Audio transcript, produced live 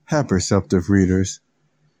Hi, perceptive readers.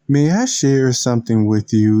 May I share something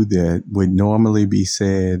with you that would normally be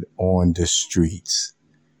said on the streets?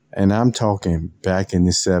 And I'm talking back in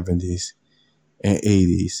the 70s and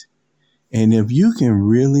 80s. And if you can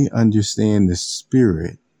really understand the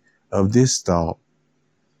spirit of this thought,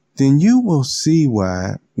 then you will see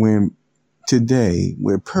why when today,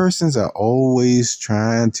 where persons are always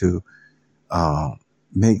trying to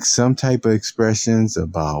make some type of expressions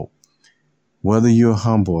about whether you're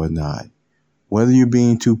humble or not, whether you're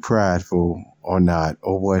being too prideful or not,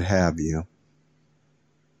 or what have you.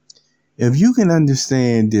 If you can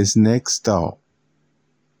understand this next thought,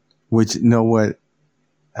 which you know what,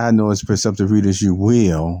 I know as perceptive readers you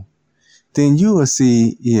will, then you will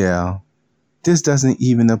see, yeah, this doesn't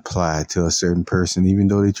even apply to a certain person, even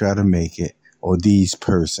though they try to make it, or these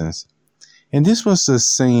persons. And this was the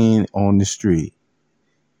saying on the street.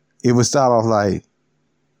 It would start off like,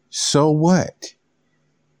 so what?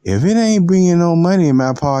 If it ain't bringing no money in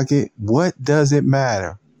my pocket, what does it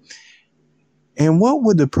matter? And what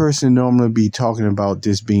would the person normally be talking about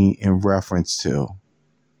this being in reference to?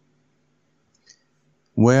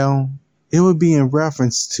 Well, it would be in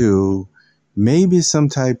reference to maybe some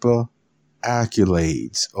type of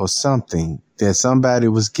accolades or something that somebody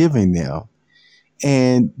was giving them.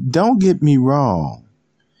 And don't get me wrong,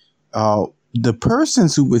 the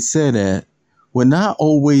persons who would say that would not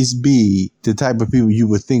always be the type of people you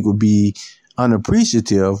would think would be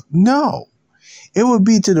unappreciative. No, it would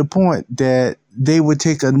be to the point that they would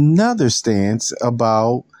take another stance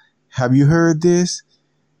about, have you heard this?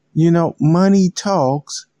 Money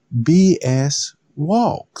talks, BS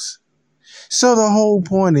walks. So the whole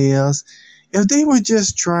point is, if they were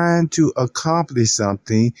just trying to accomplish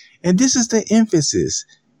something, and this is the emphasis,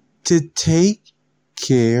 to take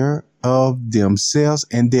care of themselves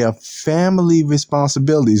and their family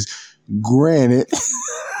responsibilities. Granted,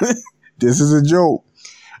 this is a joke.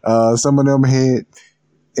 Some of them had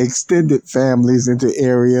extended families into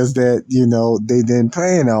areas that, they didn't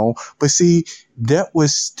plan on. But see, that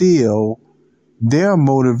was still their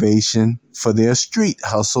motivation for their street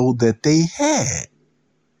hustle that they had.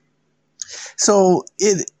 So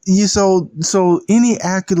so any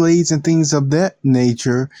accolades and things of that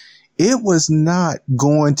nature, it was not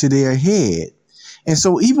going to their head. And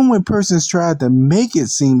so even when persons tried to make it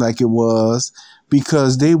seem like it was,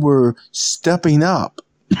 because they were stepping up,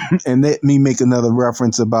 and let me make another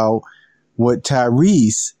reference about what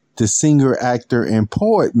Tyrese, the singer, actor, and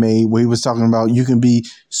poet, made, where he was talking about you can be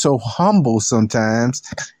so humble sometimes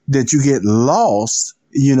that you get lost,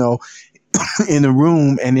 in the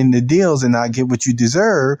room and in the deals and not get what you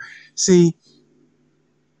deserve. See,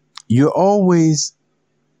 you're always,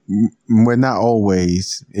 well, not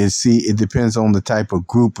always. It depends on the type of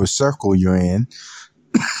group or circle you're in.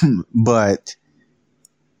 But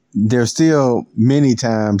there's still many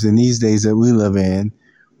times in these days that we live in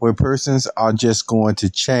where persons are just going to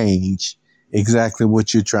change exactly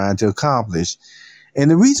what you're trying to accomplish. And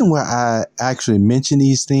the reason why I actually mention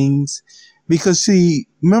these things, because see,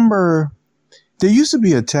 remember, there used to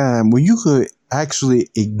be a time where you could actually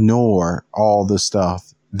ignore all the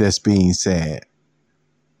stuff that's being said.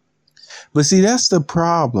 But see, that's the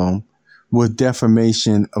problem with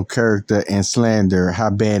defamation of character and slander, how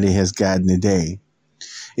bad it has gotten today.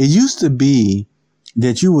 It used to be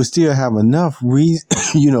that you would still have enough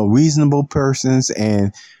reasonable persons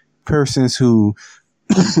and persons who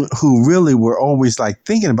really were always like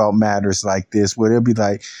thinking about matters like this, where they'll be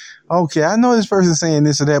like, okay, I know this person's saying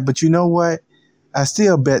this or that, but you know what? I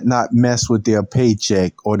still bet not mess with their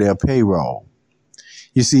paycheck or their payroll.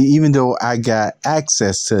 You see, even though I got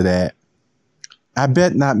access to that, I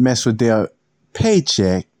bet not mess with their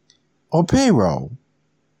paycheck or payroll.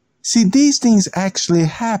 See, these things actually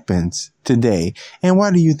happens today. And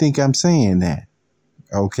why do you think I'm saying that?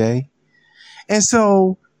 Okay. And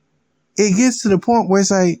so it gets to the point where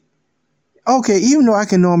it's like, okay, even though I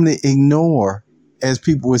can normally ignore, as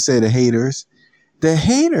people would say, the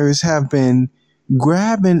haters have been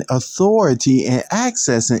grabbing authority and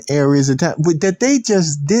access in areas of time that they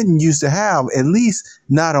just didn't used to have, at least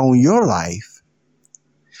not on your life.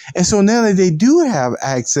 And so now that they do have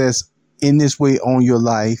access in this way on your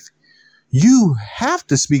life, you have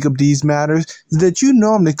to speak up these matters that you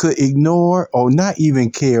normally could ignore or not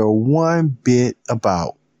even care one bit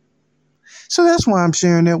about. So that's why I'm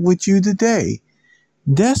sharing that with you today.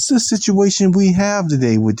 That's the situation we have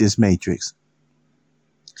today with this matrix.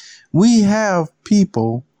 We have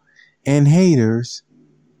people and haters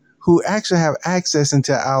who actually have access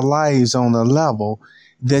into our lives on a level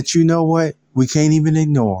that, you know what, we can't even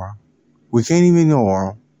ignore. We can't even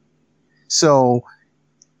ignore them. So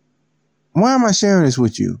Why am I sharing this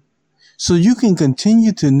with you? So you can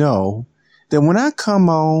continue to know that when I come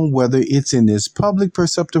on, whether it's in this public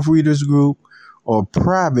perceptive readers group or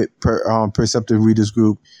private perceptive readers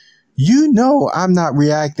group, you know I'm not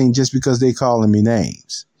reacting just because they calling me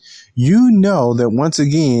names. You know that once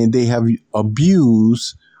again, they have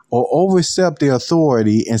abused or overstepped their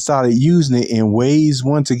authority and started using it in ways,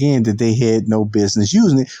 once again, that they had no business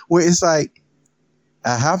using it, where it's like,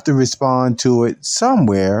 I have to respond to it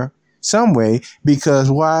somewhere, some way,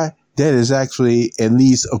 because why? That is actually, at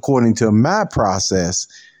least according to my process,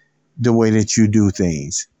 the way that you do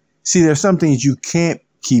things. See, there's some things you can't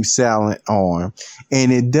keep silent on.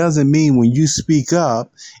 And it doesn't mean when you speak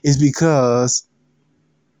up, it's because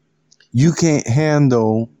you can't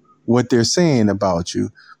handle what they're saying about you.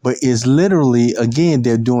 But it's literally, again,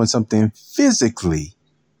 they're doing something physically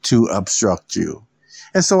to obstruct you.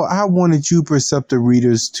 And so I wanted you perceptive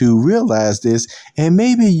readers to realize this, and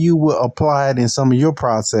maybe you will apply it in some of your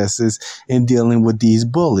processes in dealing with these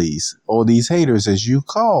bullies or these haters, as you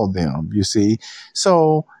call them, you see.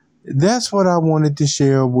 So that's what I wanted to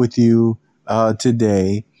share with you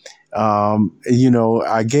today.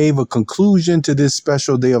 I gave a conclusion to this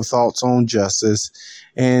special day of thoughts on justice,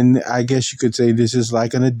 and I guess you could say this is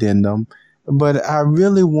like an addendum, but I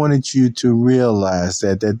really wanted you to realize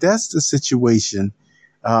that's the situation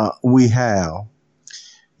we have.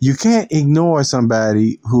 You can't ignore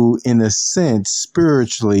somebody who, in a sense,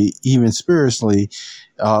 spiritually,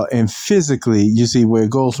 and physically, you see where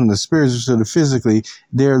it goes from the spiritual to the physically,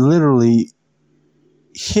 they're literally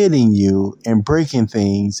hitting you and breaking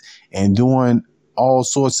things and doing all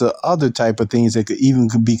sorts of other type of things that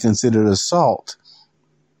could be considered assault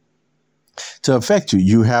to affect you.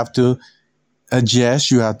 You have to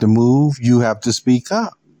adjust, you have to move, you have to speak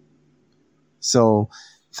up. So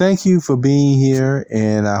thank you for being here,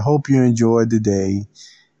 and I hope you enjoyed the day.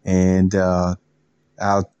 And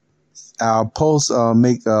I'll post,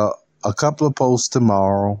 make a couple of posts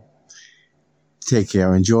tomorrow. Take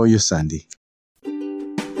care. Enjoy your Sunday.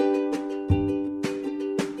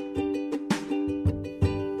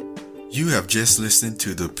 You have just listened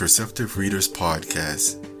to the Perceptive Readers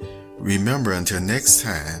Podcast. Remember, until next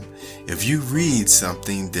time, if you read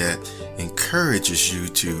something that encourages you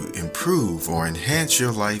to improve or enhance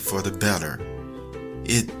your life for the better,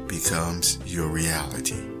 it becomes your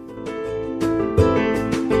reality.